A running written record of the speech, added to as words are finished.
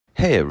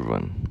Hey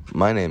everyone,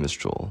 my name is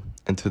Joel,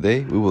 and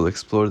today we will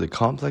explore the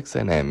complex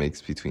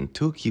dynamics between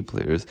two key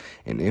players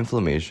in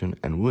inflammation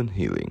and wound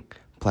healing,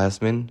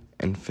 plasmin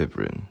and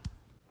fibrin.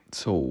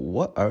 So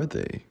what are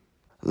they?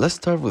 Let's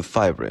start with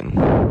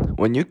fibrin.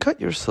 When you cut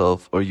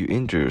yourself or you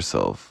injure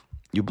yourself,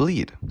 you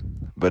bleed,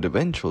 but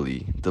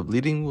eventually the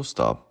bleeding will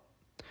stop.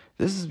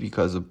 This is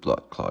because of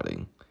blood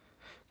clotting.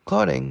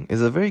 Clotting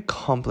is a very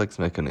complex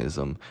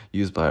mechanism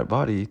used by our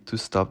body to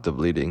stop the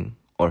bleeding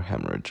or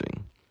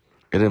hemorrhaging.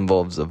 It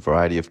involves a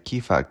variety of key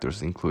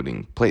factors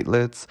including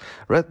platelets,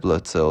 red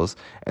blood cells,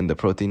 and the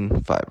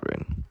protein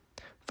fibrin.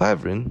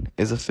 Fibrin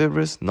is a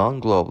fibrous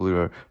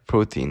non-globular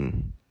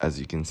protein, as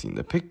you can see in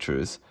the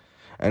pictures,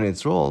 and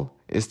its role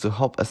is to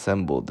help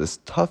assemble this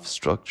tough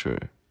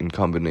structure in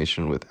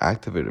combination with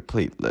activated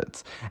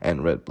platelets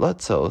and red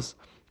blood cells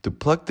to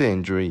plug the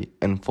injury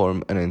and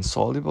form an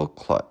insoluble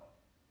clot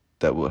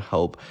that will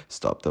help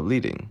stop the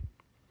bleeding.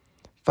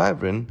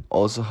 Fibrin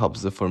also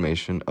helps the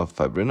formation of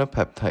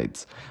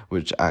fibrinopeptides,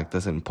 which act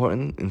as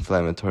important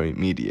inflammatory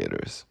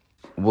mediators.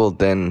 Well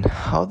then,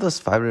 how does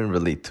fibrin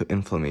relate to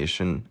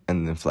inflammation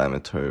and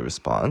inflammatory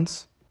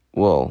response?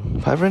 Well,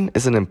 fibrin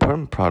is an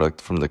important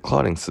product from the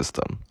clotting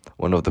system,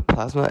 one of the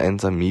plasma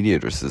enzyme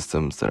mediator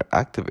systems that are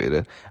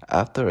activated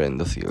after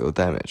endothelial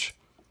damage.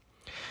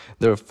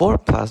 There are 4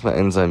 plasma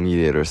enzyme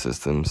mediator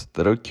systems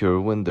that occur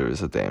when there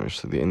is a damage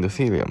to the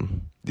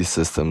endothelium. These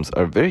systems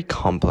are very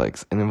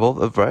complex and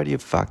involve a variety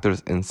of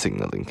factors and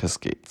signaling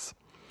cascades.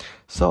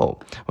 So,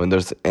 when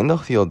there's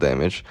endothelial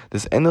damage,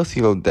 this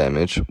endothelial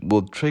damage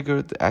will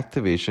trigger the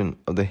activation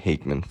of the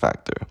Hageman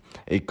factor,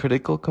 a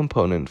critical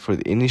component for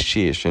the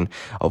initiation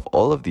of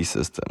all of these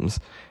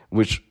systems,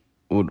 which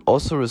would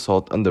also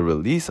result in the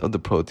release of the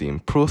protein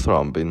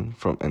prothrombin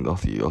from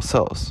endothelial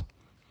cells.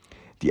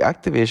 The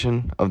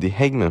activation of the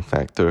Hageman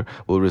factor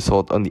will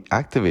result on the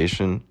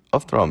activation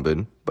of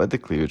thrombin by the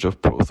cleavage of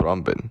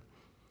prothrombin.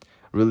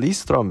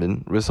 Released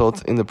thrombin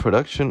results in the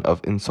production of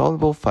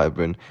insoluble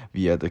fibrin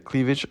via the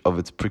cleavage of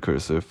its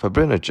precursor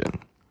fibrinogen.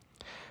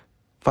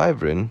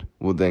 Fibrin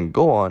will then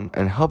go on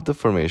and help the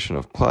formation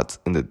of clots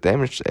in the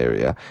damaged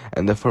area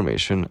and the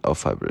formation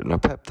of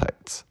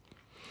fibrinopeptides.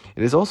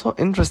 It is also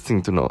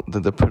interesting to note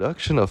that the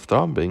production of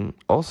thrombin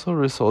also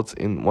results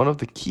in one of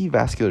the key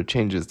vascular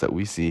changes that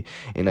we see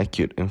in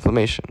acute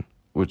inflammation,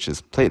 which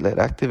is platelet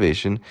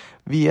activation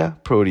via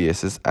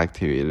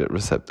proteases-activated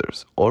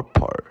receptors, or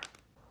PAR.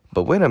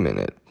 But wait a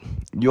minute,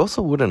 you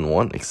also wouldn't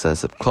want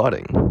excessive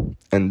clotting,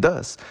 and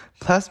thus,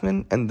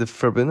 plasmin and the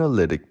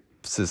fibrinolytic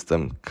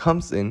system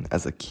comes in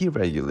as a key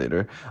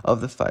regulator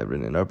of the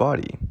fibrin in our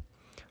body.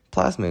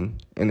 Plasmin,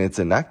 in its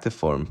inactive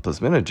form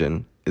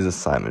plasminogen, is a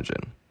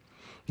cymogen.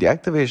 The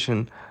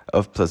activation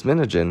of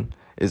plasminogen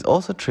is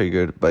also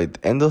triggered by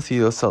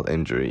endothelial cell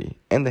injury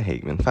and the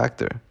Hageman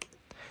factor.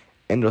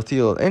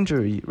 Endothelial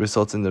injury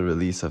results in the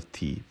release of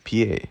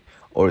TPA,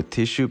 or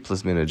tissue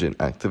plasminogen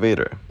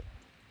activator.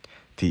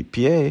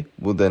 TPA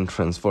will then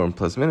transform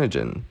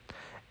plasminogen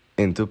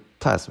into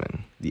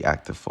plasmin, the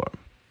active form.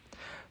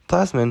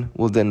 Plasmin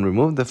will then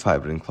remove the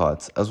fibrin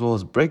clots as well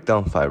as break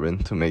down fibrin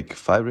to make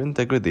fibrin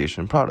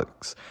degradation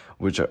products,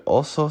 which are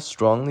also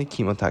strongly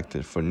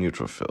chemotactic for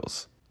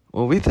neutrophils.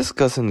 What we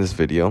discuss in this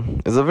video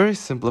is a very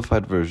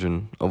simplified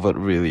version of what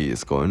really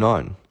is going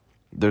on.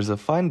 There's a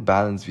fine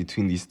balance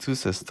between these two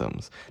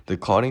systems, the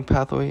clotting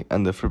pathway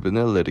and the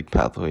fibrinolytic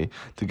pathway,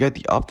 to get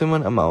the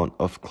optimum amount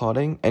of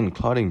clotting and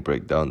clotting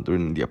breakdown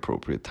during the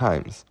appropriate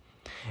times.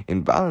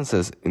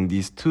 Imbalances in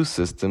these two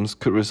systems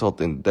could result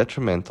in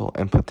detrimental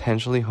and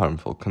potentially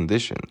harmful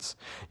conditions.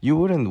 You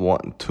wouldn't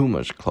want too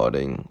much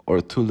clotting or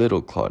too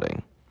little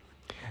clotting.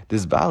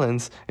 This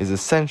balance is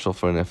essential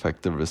for an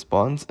effective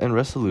response and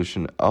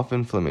resolution of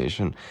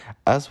inflammation,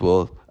 as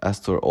well as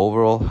to our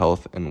overall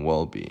health and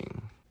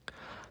well-being.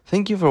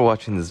 Thank you for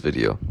watching this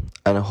video,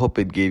 and I hope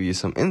it gave you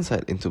some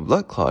insight into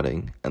blood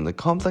clotting and the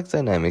complex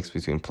dynamics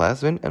between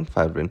plasmin and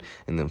fibrin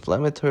in the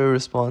inflammatory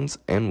response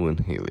and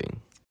wound healing.